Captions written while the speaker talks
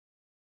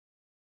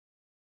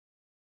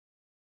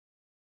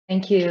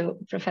Thank you,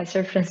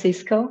 Professor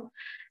Francisco.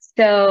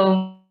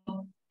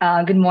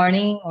 Good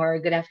morning or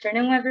good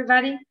afternoon,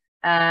 everybody.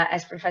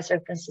 As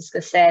Professor Francisco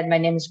said, my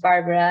name is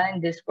Barbara,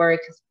 and this work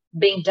is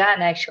being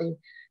done actually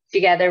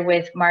together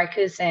with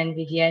Marcus and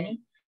Viviani.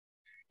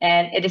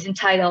 And it is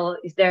entitled,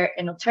 Is there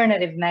an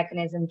alternative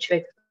mechanism to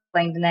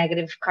explain the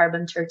negative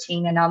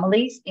carbon-13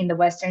 anomalies in the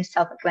Western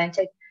South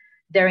Atlantic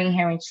during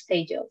Heinrich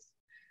Stadials?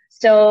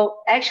 So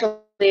actually,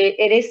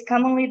 it is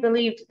commonly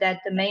believed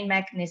that the main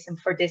mechanism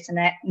for these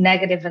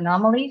negative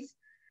anomalies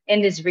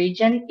in this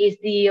region is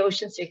the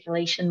ocean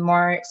circulation,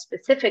 more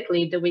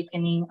specifically the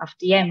weakening of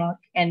the AMOC,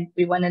 and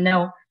we want to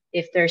know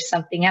if there's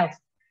something else.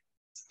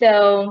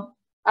 So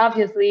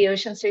obviously,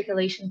 ocean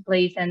circulation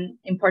plays an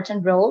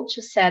important role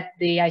to set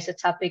the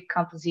isotopic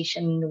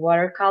composition in the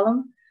water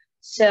column.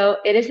 So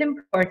it is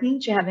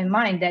important to have in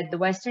mind that the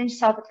Western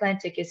South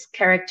Atlantic is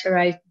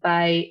characterized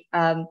by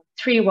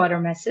 3 water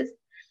masses.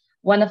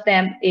 One of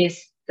them is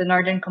the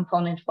northern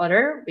component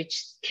water,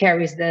 which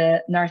carries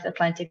the North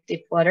Atlantic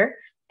deep water,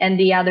 and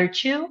the other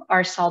 2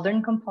 are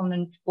southern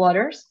component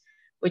waters,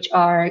 which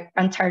are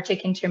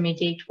Antarctic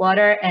intermediate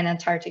water and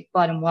Antarctic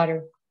bottom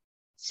water.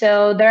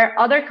 So there are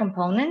other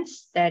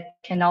components that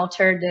can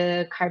alter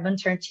the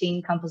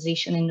carbon-13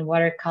 composition in the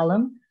water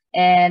column,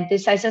 and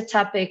this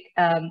isotopic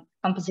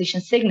composition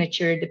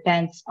signature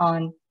depends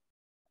on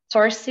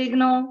source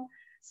signal,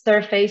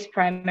 surface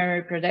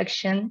primary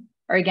production,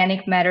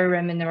 organic matter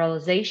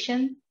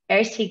remineralization,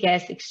 air-sea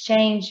gas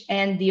exchange,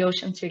 and the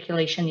ocean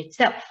circulation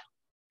itself.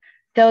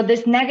 So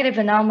these negative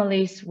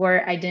anomalies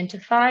were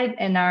identified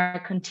and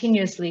are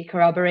continuously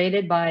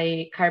corroborated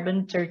by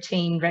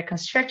carbon-13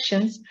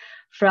 reconstructions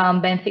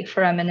from benthic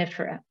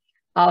foraminifera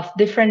of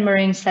different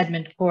marine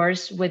sediment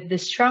cores, with the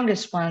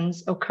strongest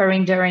ones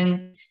occurring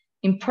during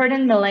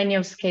important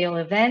millennial scale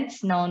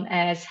events known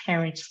as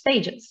Heinrich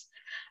Stadials.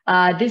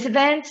 These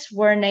events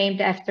were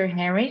named after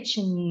Heinrich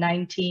in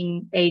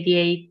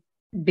 1988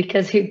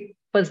 because he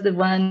was the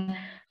one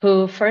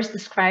who first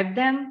described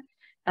them,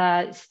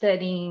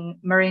 studying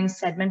marine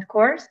sediment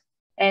cores.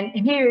 And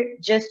here,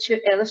 just to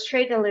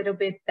illustrate a little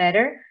bit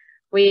better,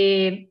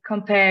 we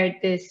compared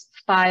these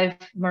 5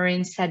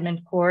 marine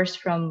sediment cores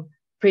from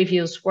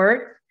previous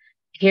work.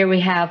 Here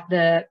we have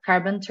the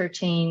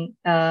carbon-13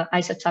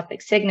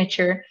 isotopic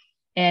signature.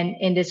 And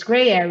in this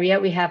gray area,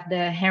 we have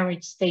the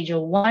Heinrich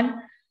Stadial 1,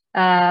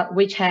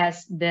 which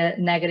has the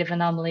negative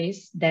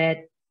anomalies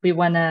that we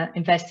want to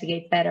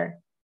investigate better.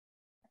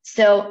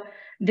 So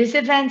these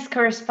events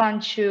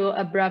correspond to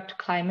abrupt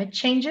climate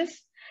changes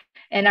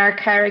and are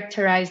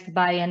characterized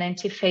by an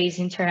antiphase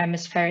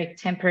interatmospheric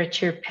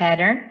temperature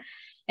pattern,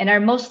 and are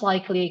most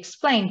likely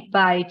explained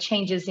by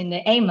changes in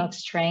the AMOC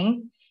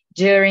strength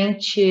due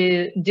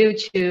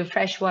to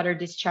freshwater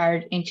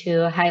discharge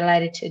into high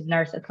latitude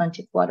North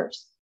Atlantic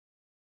waters.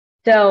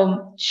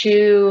 So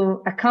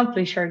to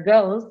accomplish our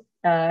goals,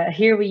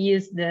 here we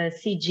use the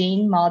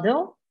CGENE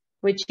model,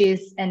 which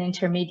is an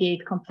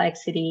intermediate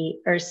complexity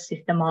Earth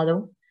system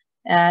model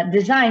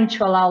designed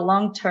to allow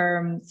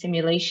long-term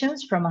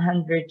simulations from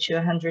 100 to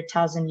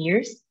 100,000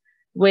 years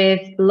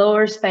with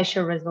lower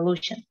spatial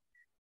resolution.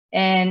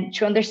 And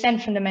to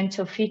understand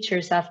fundamental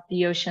features of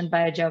the ocean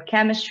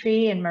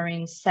biogeochemistry and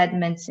marine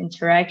sediments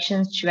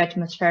interactions to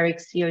atmospheric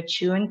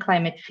CO2 and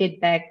climate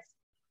feedbacks.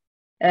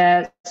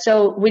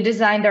 So we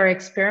designed our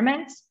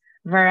experiments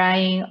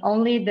varying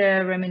only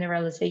the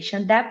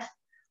remineralization depth,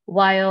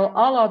 while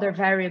all other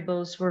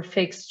variables were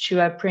fixed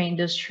to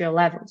pre-industrial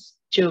levels.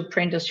 So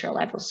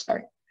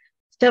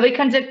we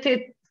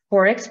conducted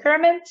 4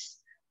 experiments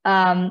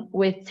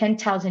with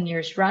 10,000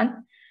 years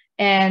run,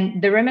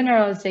 and the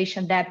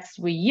remineralization depths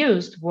we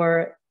used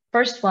were,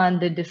 first one,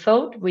 the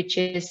default, which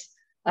is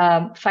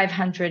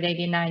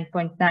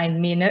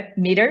 589.9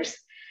 meters,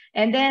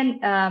 and then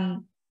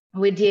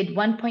we did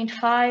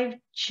 1.5,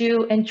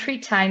 2, and 3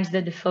 times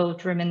the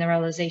default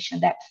remineralization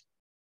depth.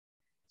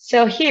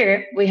 So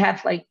here we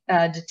have like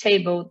the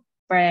table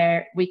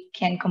where we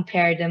can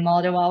compare the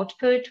model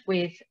output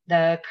with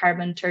the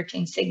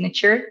carbon-13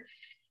 signature.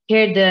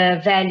 Here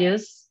the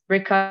values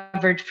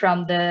recovered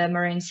from the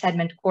marine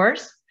sediment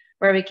cores,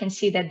 where we can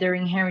see that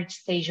during Heinrich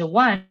Stadial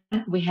 1,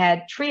 we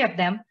had 3 of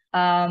them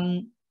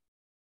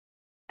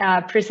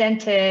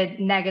presented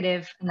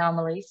negative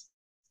anomalies.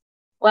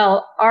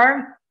 Well,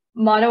 our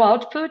model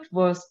output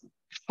was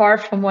far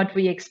from what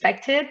we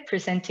expected,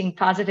 presenting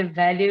positive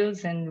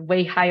values and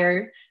way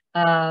higher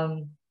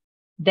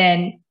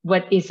than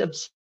what is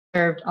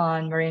observed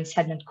on marine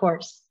sediment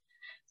cores.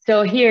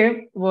 So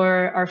here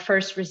were our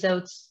first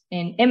results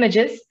in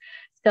images.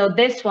 So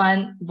this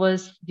one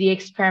was the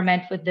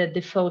experiment with the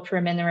default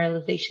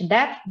remineralization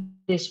depth.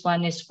 This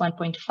one is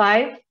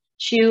 1.5,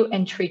 2,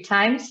 and 3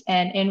 times.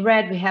 And in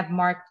red, we have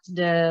marked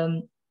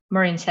the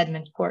marine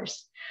sediment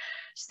cores.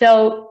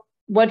 So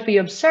what we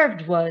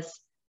observed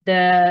was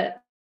the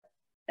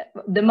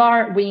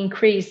more we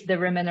increase the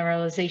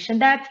remineralization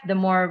depth, the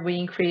more we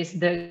increase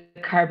the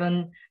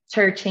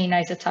carbon-13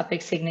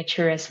 isotopic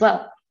signature as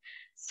well.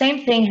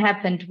 Same thing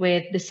happened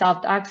with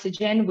dissolved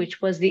oxygen,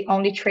 which was the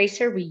only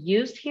tracer we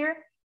used here.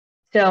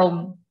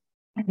 So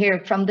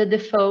Here, from the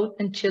default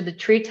until the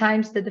 3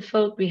 times the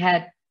default, we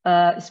had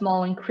a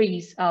small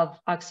increase of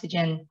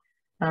oxygen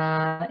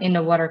in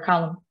the water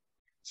column.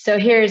 So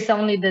here is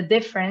only the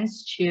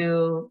difference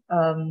to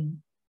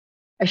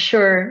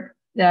assure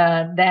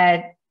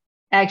that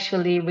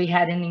actually we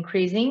had an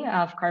increasing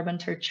of carbon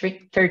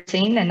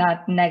 13 and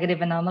not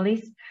negative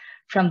anomalies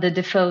from the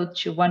default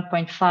to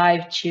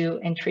 1.5 to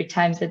and 3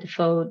 times the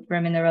default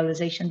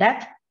remineralization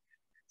depth.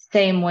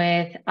 Same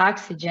with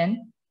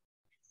oxygen.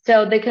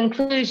 So the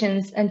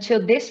conclusions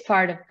until this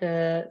part of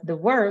the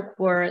work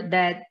were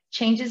that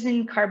changes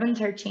in carbon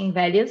 13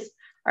 values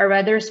are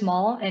rather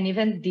small and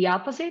even the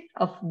opposite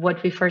of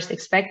what we first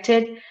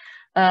expected.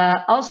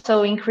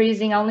 Also,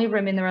 increasing only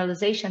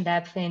remineralization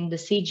depth in the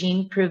C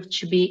gene proved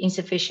to be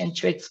insufficient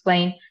to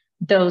explain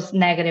those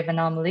negative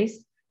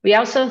anomalies. We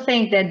also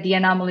think that the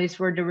anomalies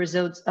were the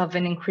results of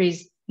an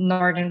increased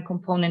northern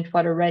component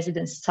water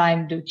residence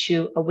time due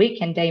to a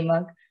weakened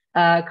AMUG,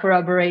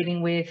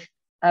 corroborating with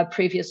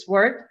previous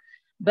work.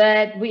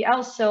 But we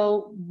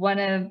also want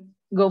to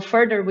go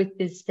further with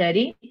this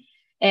study.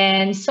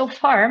 And so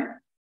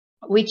far,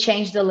 we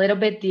changed a little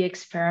bit the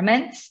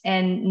experiments,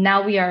 and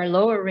now we are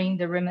lowering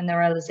the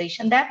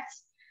remineralization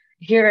depths.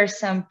 Here are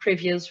some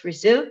previous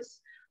results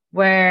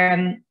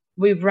where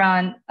we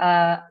run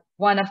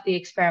one of the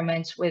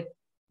experiments with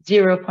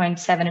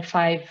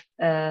 0.75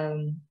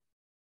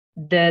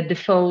 the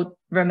default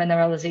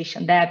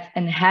remineralization depth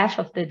and half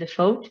of the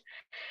default.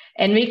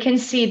 And we can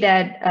see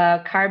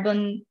that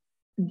carbon,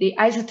 the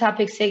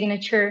isotopic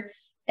signature,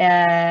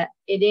 it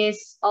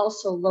is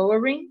also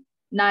lowering,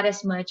 not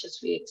as much as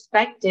we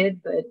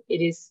expected, but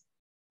it is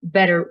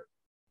better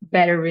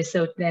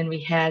result than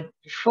we had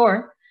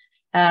before.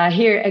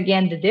 Here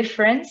again, the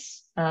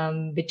difference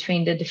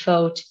between the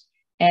default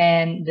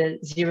and the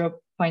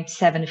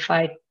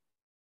 0.75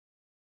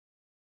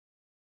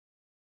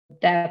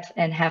 depth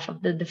and half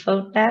of the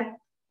default depth.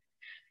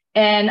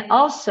 And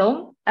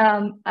also,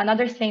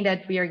 another thing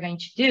that we are going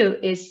to do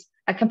is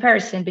a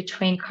comparison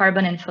between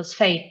carbon and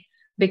phosphate,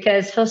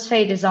 because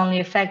phosphate is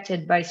only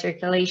affected by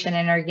circulation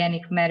and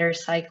organic matter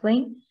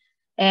cycling,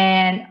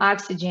 and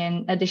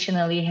oxygen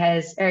additionally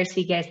has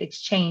air-sea gas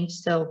exchange.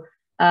 So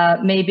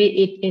maybe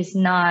it is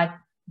not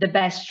the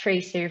best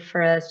tracer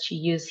for us to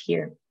use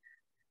here.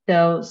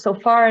 So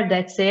far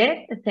that's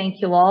it. Thank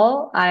you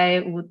all.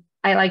 I'd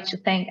like to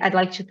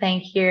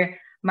thank here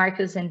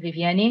Marcus and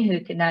Viviane,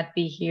 who could not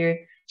be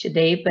here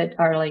today, but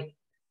are like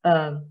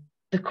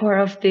the core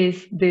of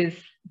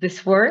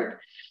this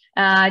work.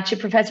 To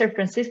Professor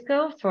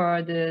Francisco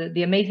for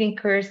the amazing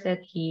course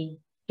that he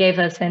gave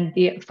us and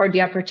for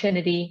the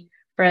opportunity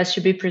for us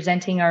to be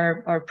presenting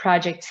our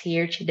projects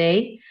here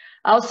today.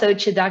 Also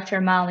to Dr.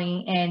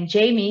 Malin and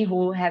Jamie,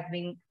 who have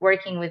been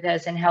working with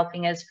us and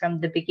helping us from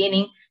the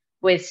beginning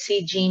with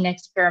C gene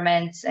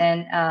experiments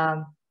and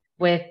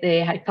with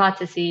the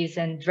hypotheses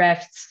and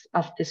drafts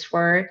of this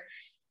work.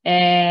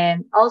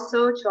 And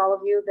also to all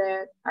of you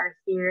that are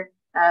here,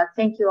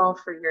 thank you all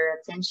for your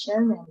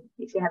attention. And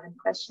if you have any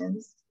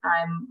questions,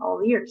 I'm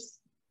all ears.